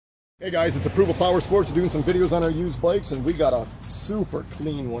Hey guys, it's Approval Power Sports. We're doing some videos on our used bikes, and we got a super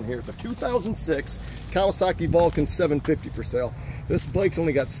clean one here. It's a 2006 Kawasaki Vulcan 750 for sale. This bike's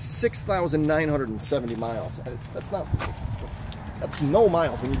only got 6,970 miles. That's no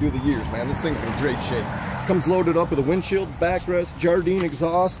miles when you do the years, man. This thing's in great shape. Comes loaded up with a windshield, backrest, Jardine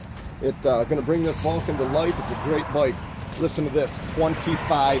exhaust. It's gonna bring this Vulcan to life. It's a great bike. Listen to this,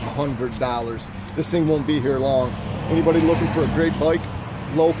 $2,500. This thing won't be here long. Anybody looking for a great bike?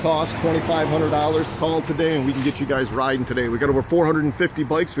 Low cost, $2,500. Call today and we can get you guys riding today. We got over 450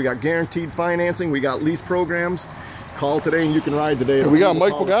 bikes. We got guaranteed financing. We got lease programs. Call today and you can ride today. We got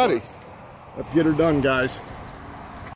Mike Bugatti. Let's get her done, guys.